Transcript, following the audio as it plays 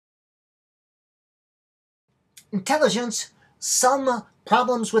intelligence, some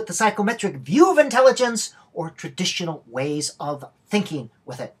problems with the psychometric view of intelligence, or traditional ways of thinking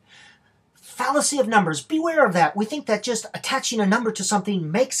with it. Fallacy of numbers. Beware of that. We think that just attaching a number to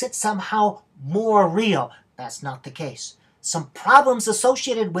something makes it somehow more real. That's not the case. Some problems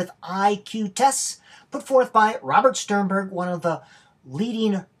associated with IQ tests put forth by Robert Sternberg, one of the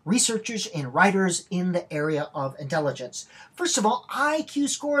leading researchers and writers in the area of intelligence. First of all, IQ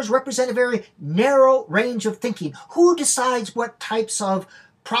scores represent a very narrow range of thinking. Who decides what types of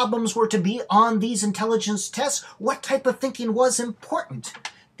problems were to be on these intelligence tests? What type of thinking was important?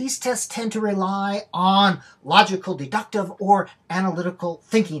 These tests tend to rely on logical, deductive, or analytical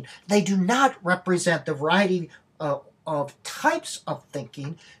thinking. They do not represent the variety of types of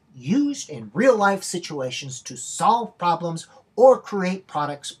thinking used in real-life situations to solve problems or create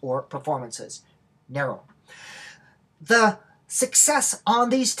products or performances. Narrow. The success on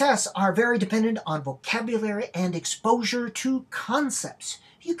these tests are very dependent on vocabulary and exposure to concepts.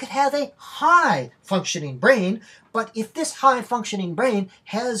 You could have a high-functioning brain, but if this high-functioning brain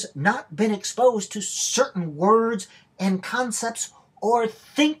has not been exposed to certain words and concepts or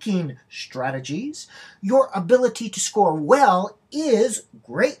thinking strategies, your ability to score well is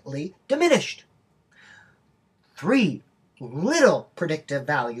greatly diminished. 3. Little predictive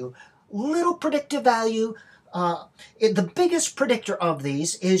value. Little predictive value, the biggest predictor of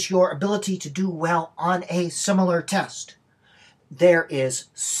these is your ability to do well on a similar test. There is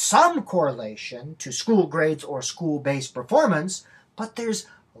some correlation to school grades or school-based performance, but there's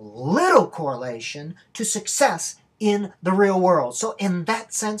little correlation to success in the real world. So in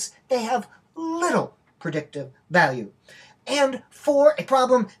that sense, they have little predictive value. And for a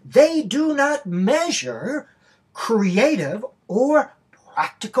problem, they do not measure creative or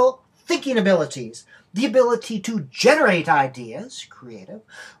practical thinking abilities, the ability to generate ideas, creative,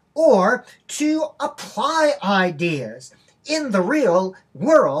 or to apply ideas. In the real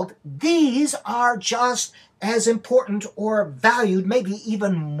world, these are just as important or valued, maybe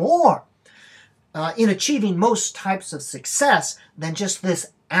even more, in achieving most types of success than just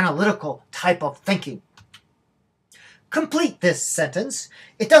this analytical type of thinking. Complete this sentence.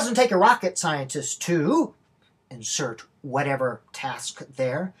 It doesn't take a rocket scientist to insert whatever task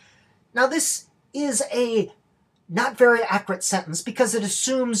there. Now this is a not very accurate sentence because it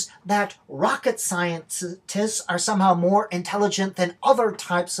assumes that rocket scientists are somehow more intelligent than other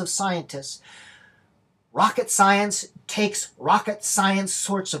types of scientists. Rocket science takes rocket science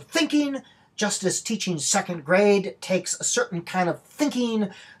sorts of thinking, just as teaching second grade takes a certain kind of thinking,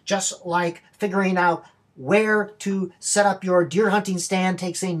 just like figuring out where to set up your deer hunting stand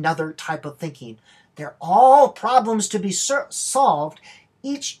takes another type of thinking. They're all problems to be solved.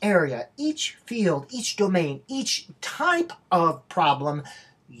 Each area, each field, each domain, each type of problem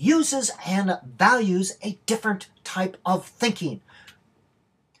uses and values a different type of thinking.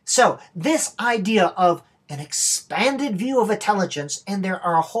 So this idea of an expanded view of intelligence, and there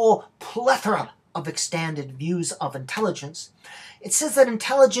are a whole plethora of expanded views of intelligence, it says that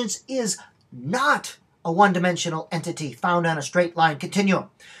intelligence is not a one-dimensional entity found on a straight line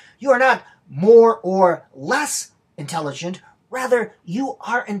continuum. You are not more or less intelligent. Rather, you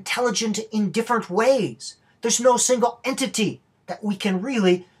are intelligent in different ways. There's no single entity that we can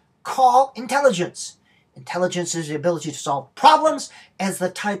really call intelligence. Intelligence is the ability to solve problems. As the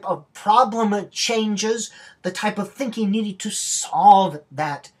type of problem changes, the type of thinking needed to solve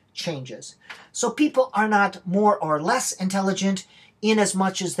that changes. So people are not more or less intelligent in as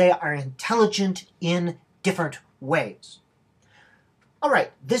much as they are intelligent in different ways. All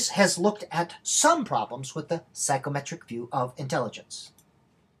right, this has looked at some problems with the psychometric view of intelligence.